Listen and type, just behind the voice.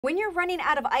When you're running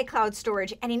out of iCloud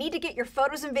storage and you need to get your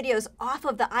photos and videos off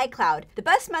of the iCloud, the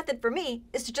best method for me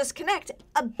is to just connect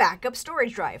a backup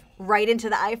storage drive right into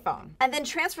the iPhone and then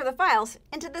transfer the files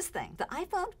into this thing. The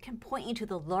iPhone can point you to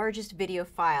the largest video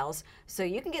files so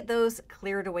you can get those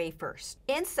cleared away first.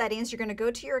 In Settings, you're going to go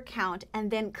to your account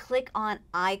and then click on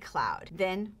iCloud,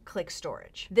 then click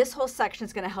Storage. This whole section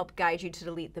is going to help guide you to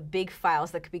delete the big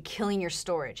files that could be killing your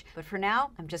storage. But for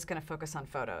now, I'm just going to focus on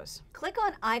photos. Click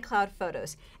on iCloud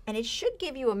Photos, and it should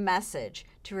give you a message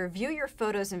to review your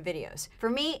photos and videos. For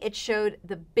me, it showed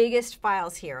the biggest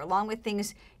files here, along with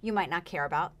things you might not care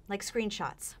about, like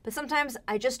screenshots. But sometimes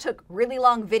I just took really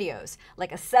long videos,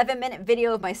 like a 7-minute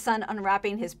video of my son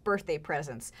unwrapping his birthday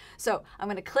presents. So I'm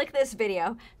gonna click this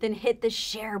video, then hit the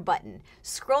share button.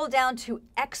 Scroll down to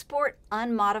Export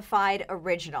Unmodified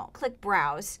Original. Click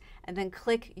Browse, and then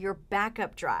click your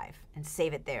backup drive and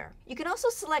save it there. You can also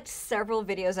select several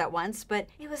videos at once, but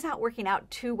it was not working out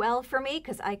too well for me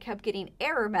because I kept getting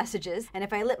error messages, and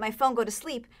if I let my phone go to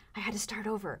sleep, I had to start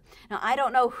over. Now, I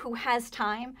don't know who has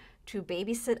time to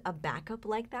babysit a backup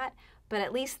like that, but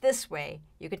at least this way,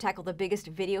 you can tackle the biggest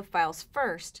video files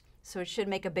first, so it should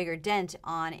make a bigger dent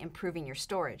on improving your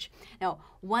storage. Now,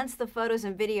 once the photos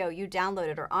and video you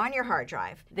downloaded are on your hard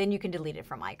drive, then you can delete it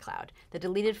from iCloud. The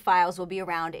deleted files will be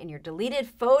around in your deleted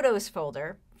photos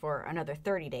folder for another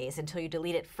 30 days until you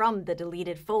delete it from the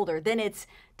deleted folder. Then it's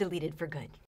deleted for good.